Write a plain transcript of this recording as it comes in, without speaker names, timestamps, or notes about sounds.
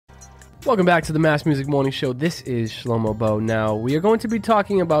Welcome back to the Mass Music Morning Show. This is Shlomo Bowe. Now, we are going to be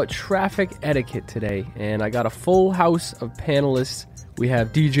talking about traffic etiquette today, and I got a full house of panelists. We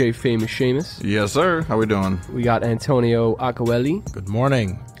have DJ Famous Shamus. Yes, sir. How we doing? We got Antonio Acquelli. Good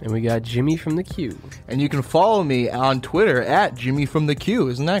morning. And we got Jimmy from the Q. And you can follow me on Twitter at Jimmy from the Q.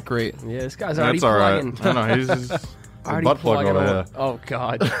 Isn't that great? Yeah, this guy's already That's all right. plugging. I know, he's already butt plug plugging over away. here. Oh,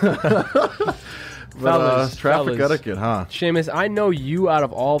 God. But, traffic fellas. etiquette, huh? Seamus, I know you out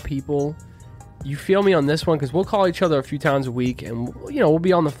of all people, you feel me on this one because we'll call each other a few times a week and, we'll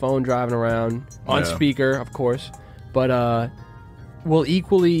be on the phone driving around, on speaker, of course. But we'll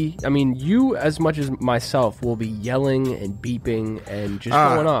equally, you as much as myself will be yelling and beeping and just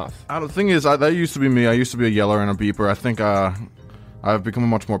going off. The thing is, that used to be me. I used to be a yeller and a beeper. I think I've become a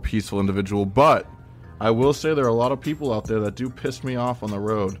much more peaceful individual, but I will say there are a lot of people out there that do piss me off on the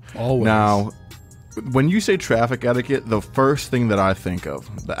road. Always. Now, when you say traffic etiquette, the first thing that I think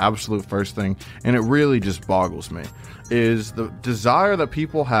of, the absolute first thing, and it really just boggles me, is the desire that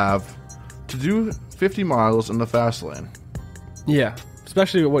people have to do 50 miles in the fast lane. Yeah.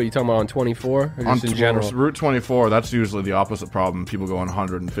 Especially, what are you talking about, on 24? Or just in general? Route 24, that's usually the opposite problem. People go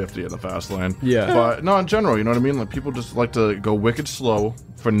 150 in the fast lane. Yeah. But, no, in general, you know what I mean? Like, people just like to go wicked slow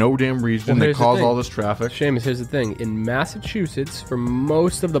for no damn reason. Well, they cause all this traffic. Seamus, here's the thing. In Massachusetts, for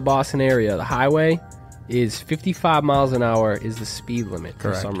most of the Boston area, the highway is 55 miles an hour is the speed limit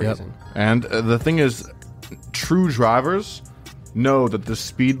for some reason. And the thing is, true drivers know that the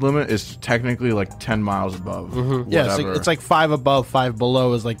speed limit is technically like 10 miles above. Yeah, it's like 5 above, 5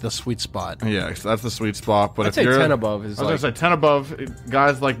 below is like the sweet spot. Yeah, so that's the sweet spot. But I'd say 10 above is I was going to say 10 above,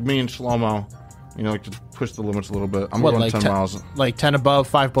 guys like me and Shlomo, like to push the limits a little bit. I'm going like 10 miles. Like 10 above,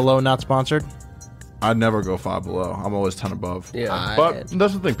 5 below, not sponsored? I'd never go 5 below. I'm always 10 above. Yeah. But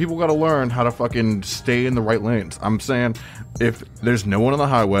that's the thing. People got to learn how to fucking stay in the right lanes. I'm saying if there's no one on the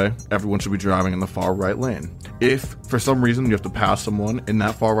highway, everyone should be driving in the far right lane. If for some reason you have to pass someone in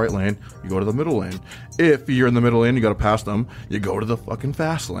that far right lane, you go to the middle lane. If you're in the middle lane, you got to pass them, you go to the fucking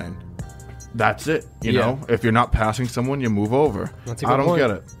fast lane. That's it. You know? If you're not passing someone, you move over. That's a good I don't point.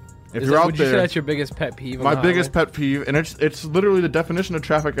 get it. If you're out would you there, say that's your biggest pet peeve? my biggest pet peeve, and it's literally the definition of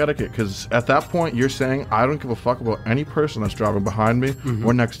traffic etiquette, because at that point you're saying, I don't give a fuck about any person that's driving behind me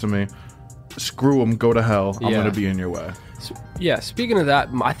or next to me. Screw them, go to hell. I'm going to be in your way. Yeah, speaking of that,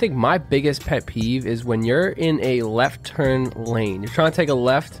 I think my biggest pet peeve is when you're in a left turn lane. You're trying to take a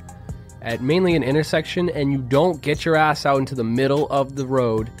left at mainly an intersection, and you don't get your ass out into the middle of the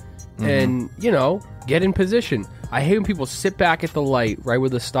road and, get in position. I hate when people sit back at the light right where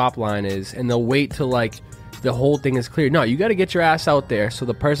the stop line is, and they'll wait till, the whole thing is clear. No, you got to get your ass out there so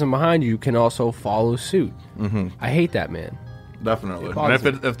the person behind you can also follow suit. I hate that, man. Definitely.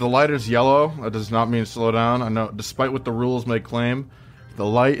 And if the light is yellow, that does not mean slow down. I know, despite what the rules may claim, if the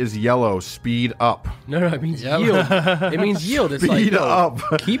light is yellow, speed up. No, it means yield. It means yield. It's Speed up.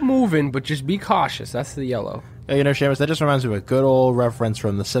 Keep moving, but just be cautious. That's the yellow. Seamus, that just reminds me of a good old reference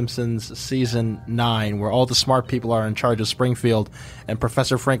from The Simpsons Season 9, where all the smart people are in charge of Springfield, and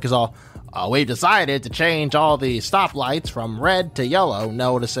Professor Frink is all, we decided to change all the stoplights from red to yellow,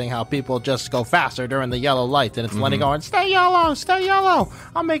 noticing how people just go faster during the yellow light, and it's Lenny going, stay yellow,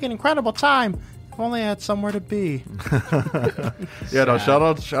 I'm making incredible time. If only I had somewhere to be. Yeah, no, shout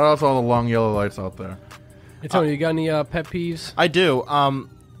out to all the long yellow lights out there. Hey, Tony, you got any pet peeves? I do. I'm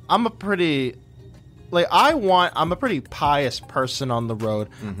a pretty... I'm a pretty pious person on the road.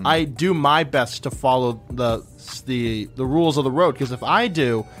 I do my best to follow the rules of the road, because if I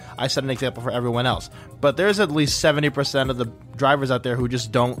do, I set an example for everyone else. But there's at least 70% of the drivers out there who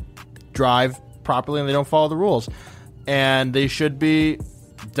just don't drive properly and they don't follow the rules, and they should be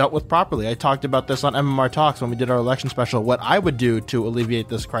dealt with properly. I talked about this on MMR Talks when we did our election special, what I would do to alleviate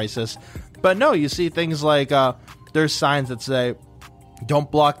this crisis. But no, you see things like there's signs that say,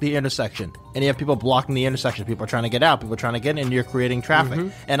 don't block the intersection. And you have people blocking the intersection. People are trying to get out. People are trying to get in. You're creating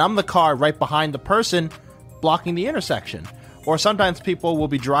traffic. And I'm the car right behind the person blocking the intersection. Or sometimes people will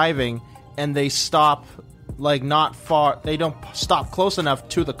be driving and they stop not far. They don't stop close enough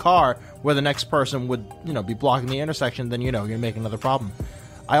to the car where the next person would, be blocking the intersection. Then, you're going to make another problem.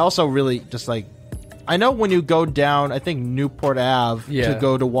 I also really just I know when you go down, I think Newport Ave to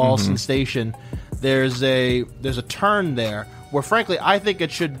go to Wallaston Station, there's a turn there where, frankly, I think it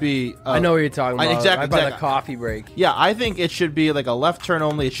should be... I know what you're talking about. Exactly. Right by the coffee break. Yeah, I think it should be like a left turn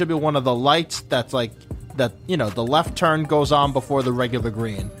only. It should be one of the lights that's the left turn goes on before the regular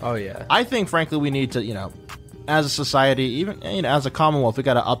green. Oh, yeah. I think, frankly, we need to, as a society, even as a Commonwealth, we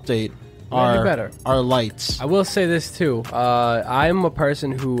got to update our lights. I will say this, too. I'm a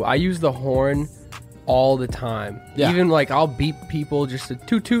person who... I use the horn all the time. Yeah. Even like I'll beep people just to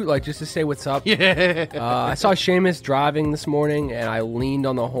toot, like just to say what's up. Yeah. I saw Shamus driving this morning, and I leaned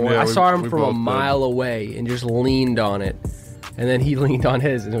on the horn. Yeah, I saw him we from a both did. mile away and just leaned on it, and then he leaned on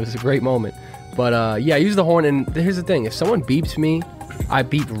his, and it was a great moment. But yeah, I use the horn, and here's the thing: if someone beeps me, I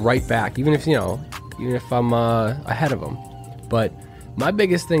beep right back, even if I'm ahead of them. But my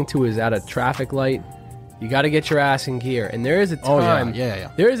biggest thing too is at a traffic light, you got to get your ass in gear. And there is a time.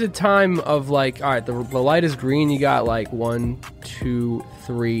 Yeah. There is a time of like, all right, the light is green. You got like 1, 2,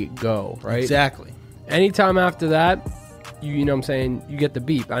 3, go. Right. Exactly. Anytime after that, you know what I'm saying, you get the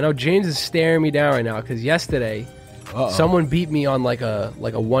beep. I know James is staring me down right now because yesterday someone beat me on like a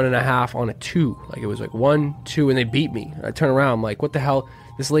 1.5 on a 2. Like it was like 1, 2, and they beat me. I turn around, I'm like, what the hell?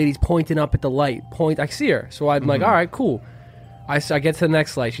 This lady's pointing up at the light. I see her. So I'm like, all right, cool. I get to the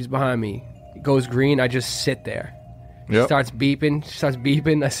next light. She's behind me. It goes green. I just sit there. Yep. She starts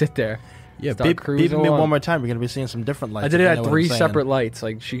beeping. I sit there. Yeah, Start beep cruising me along. one more time. You're going to be seeing some different lights. I did it if you at know what 3 I'm saying. separate lights.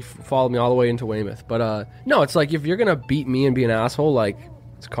 Like she followed me all the way into Weymouth. But no, it's like if you're gonna beat me and be an asshole, like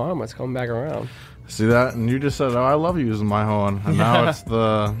it's karma. It's coming back around. See that? And you just said, "Oh, I love using my horn," and now it's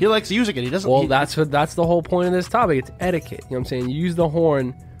the. He likes using it. He doesn't. Well, he- that's the whole point of this topic. It's etiquette. You know what I'm saying? You use the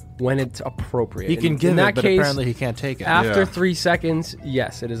horn when it's appropriate. He can in give that it, but case, apparently he can't take it. after Yeah. 3 seconds,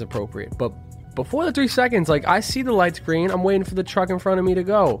 yes, it is appropriate. But before the 3 seconds, like I see the lights green, I'm waiting for the truck in front of me to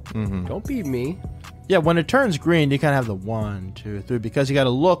go. Don't beat me. Yeah, when it turns green, you kind of have the 1, 2, 3 because you got to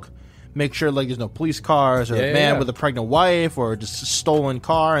look, make sure like there's no police cars or a man with a pregnant wife or just a stolen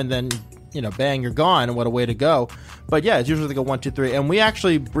car, and then bang, you're gone. And what a way to go! But yeah, it's usually like a 1, 2, 3. And we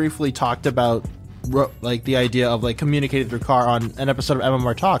actually briefly talked about like the idea of like communicating through car on an episode of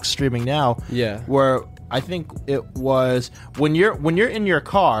MMR Talks streaming now. Yeah. Where I think it was when you're in your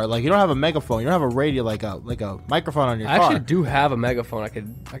car, like you don't have a megaphone, you don't have a radio, like a microphone on your I car. actually do have a megaphone. I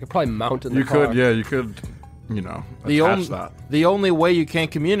could probably mount in the You car. could, yeah, you could, attach that. The only way you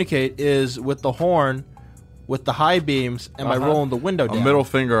can't communicate is with the horn, with the high beams, and by rolling the window A down. middle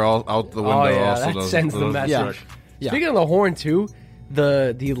finger out the window Oh yeah, also that does, sends the does message. trick. Yeah. Speaking of the horn too,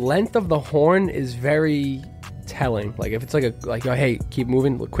 the length of the horn is very telling. Like if it's like hey, keep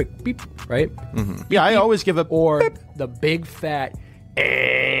moving, quick beep, right? Yeah, I always give it. Or the big fat,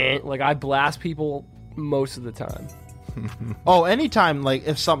 like I blast people most of the time. Oh, anytime, like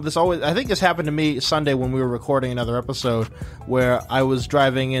if this always. I think this happened to me Sunday when we were recording another episode where I was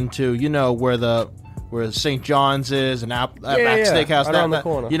driving into where St. John's is and Back Steakhouse right around the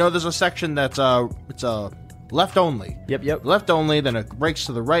corner. There's a section that's it's left only. Yep. Left only, then it breaks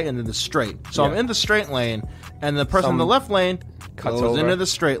to the right, and then the straight. So I'm in the straight lane, and the person in the left lane cuts goes over. into the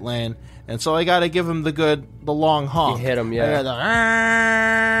straight lane, and so I got to give him the long honk. You hit him, yeah.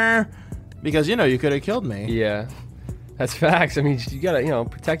 I got because you could have killed me. Yeah, that's facts. I mean, you gotta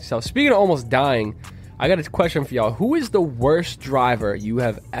protect yourself. Speaking of almost dying, I got a question for y'all. Who is the worst driver you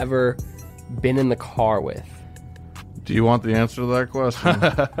have ever been in the car with? Do you want the answer to that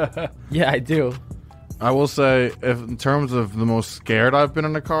question? Yeah, I do. I will say, if in terms of the most scared I've been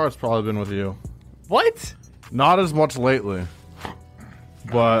in a car, it's probably been with you. What? Not as much lately,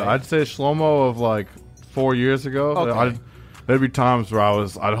 but I'd say Shlomo of like 4 years ago. Okay. There'd be times where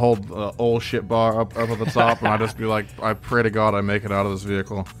I'd hold the old shit bar up at the top, and I'd just be like, I pray to God I make it out of this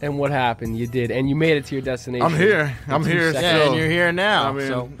vehicle. And what happened? You did, and you made it to your destination. I'm here. I'm here seconds. Yeah, still. and you're here now. I mean,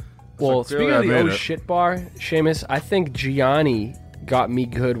 so Well, clearly speaking of I the made oh it. shit bar, Shamus, I think Gianni got me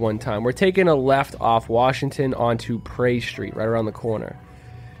good one time. We're taking a left off Washington onto Prey Street, right around the corner.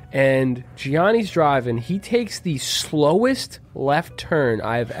 And Gianni's driving. He takes the slowest left turn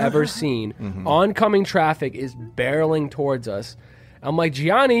I've ever seen. Oncoming traffic is barreling towards us. I'm like,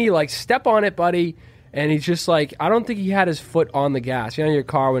 Gianni, like, step on it, buddy. And he's just like, I don't think he had his foot on the gas. Your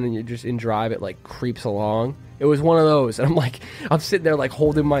car, when you're just in drive, it like creeps along. It was one of those. And I'm like, I'm sitting there like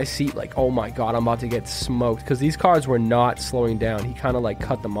holding my seat like, oh my God, I'm about to get smoked. Because these cars were not slowing down. He kind of like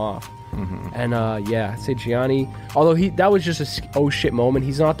cut them off. And yeah, I'd say Gianni, although that was just a oh shit moment,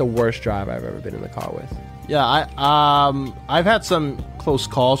 he's not the worst driver I've ever been in the car with. yeah, I've had some close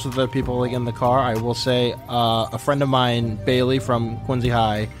calls with other people like in the car. I will say a friend of mine, Bailey from Quincy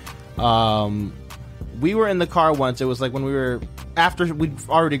High, we were in the car once. It was like when we were after we'd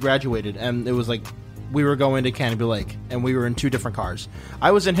already graduated, and it was like we were going to Canopy Lake, and we were in 2 different cars.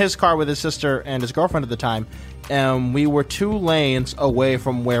 I was in his car with his sister and his girlfriend at the time, and we were 2 lanes away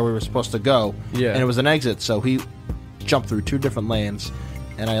from where we were supposed to go. Yeah. And it was an exit, so he jumped through 2 different lanes,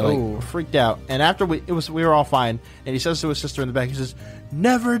 and I Ooh. freaked out. And after we were all fine, and he says to his sister in the back, he says,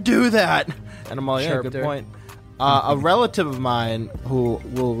 "Never do that." And I'm like, yeah, Chirped good her. point. A relative of mine who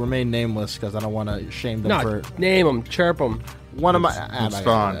will remain nameless because I don't want to shame them No, for. name him, chirp him. one of my. It's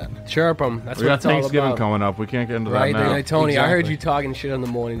gone. Chirp them. That's We what got it's all Thanksgiving about. coming up. We can't get into Right? that now. Like, Tony, I heard Exactly. you talking shit on the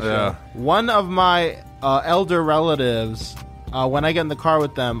morning show. Yeah. One of my elder relatives, when I get in the car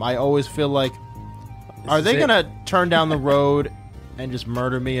with them, I always feel like, are is they it. going to turn down the road and just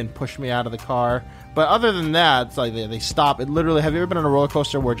murder me and push me out of the car? But other than that, it's like they stop. It literally, have you ever been on a roller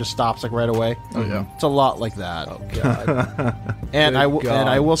coaster where it just stops like right away? Oh yeah. It's a lot like that. Oh, God. And Good God.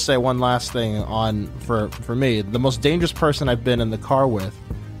 I will say one last thing on for me, the most dangerous person I've been in the car with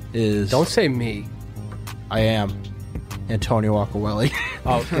is Don't say me. I am Antonio Acquelli.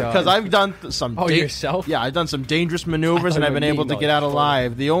 Oh, God. Because I've done some yourself? Yeah, I've done some dangerous maneuvers and I've been able to get out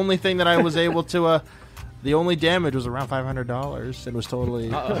alive. The only thing that I was able to the only damage was around $500. It was totally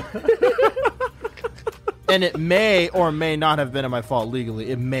and it may or may not have been my fault legally.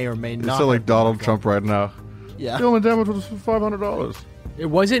 It may or may You not. sound like have been my Donald fault. Trump right now. Yeah. The only damage was $500. It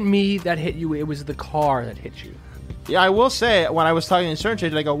wasn't me that hit you. It was the car that hit you. Yeah, I will say, when I was talking to the insurance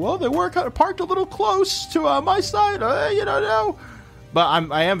agent, I go, well, they were kind of parked a little close to my side. You don't know. But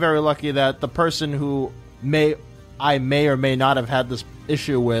I am very lucky that the person who I may or may not have had this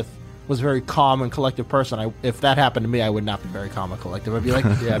issue with was a very calm and collective person. If that happened to me, I would not be very calm and collective. I'd be like,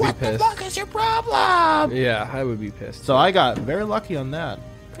 Yeah, I'd be what the pissed. fuck is your problem? Yeah, I would be pissed. So I got very lucky on that.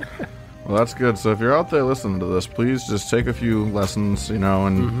 Well, that's good. So if you're out there listening to this, please just take a few lessons,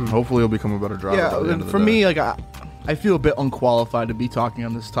 and hopefully you'll become a better driver. by the end Yeah, of the for day. me, like I feel a bit unqualified to be talking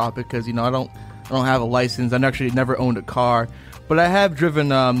on this topic because I don't have a license. I've actually never owned a car, but I have driven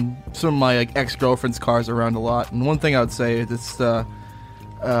some of my ex-girlfriend's cars around a lot. And one thing I would say is this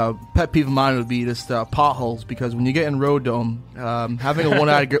pet peeve of mine would be just potholes, because when you get in road dome, having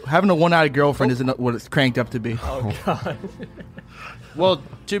a one-eyed girlfriend isn't what it's cranked up to be. Oh, God. Well,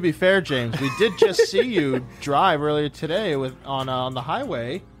 to be fair, James, we did just see you drive earlier today on the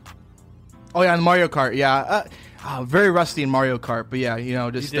highway. Oh yeah, in Mario Kart, yeah. Very rusty in Mario Kart, but yeah,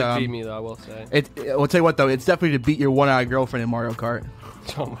 You just did beat me, though, I will say. I'll tell you what though, it's definitely to beat your one-eyed girlfriend in Mario Kart.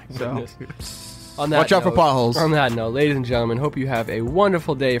 Oh, my goodness. Watch out for potholes. On that note, ladies and gentlemen, hope you have a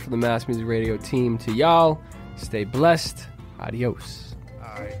wonderful day from the Mass Music Radio team. To y'all, stay blessed. Adios.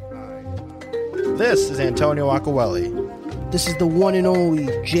 This is Antonio Acquelli. This is the one and only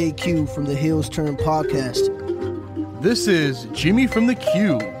JQ from the Hills Turn podcast. This is Jimmy from the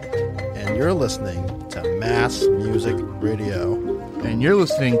Q, And you're listening to Mass Music Radio. and you're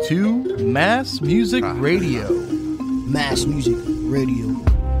listening to Mass Music Radio. Mass Music Radio.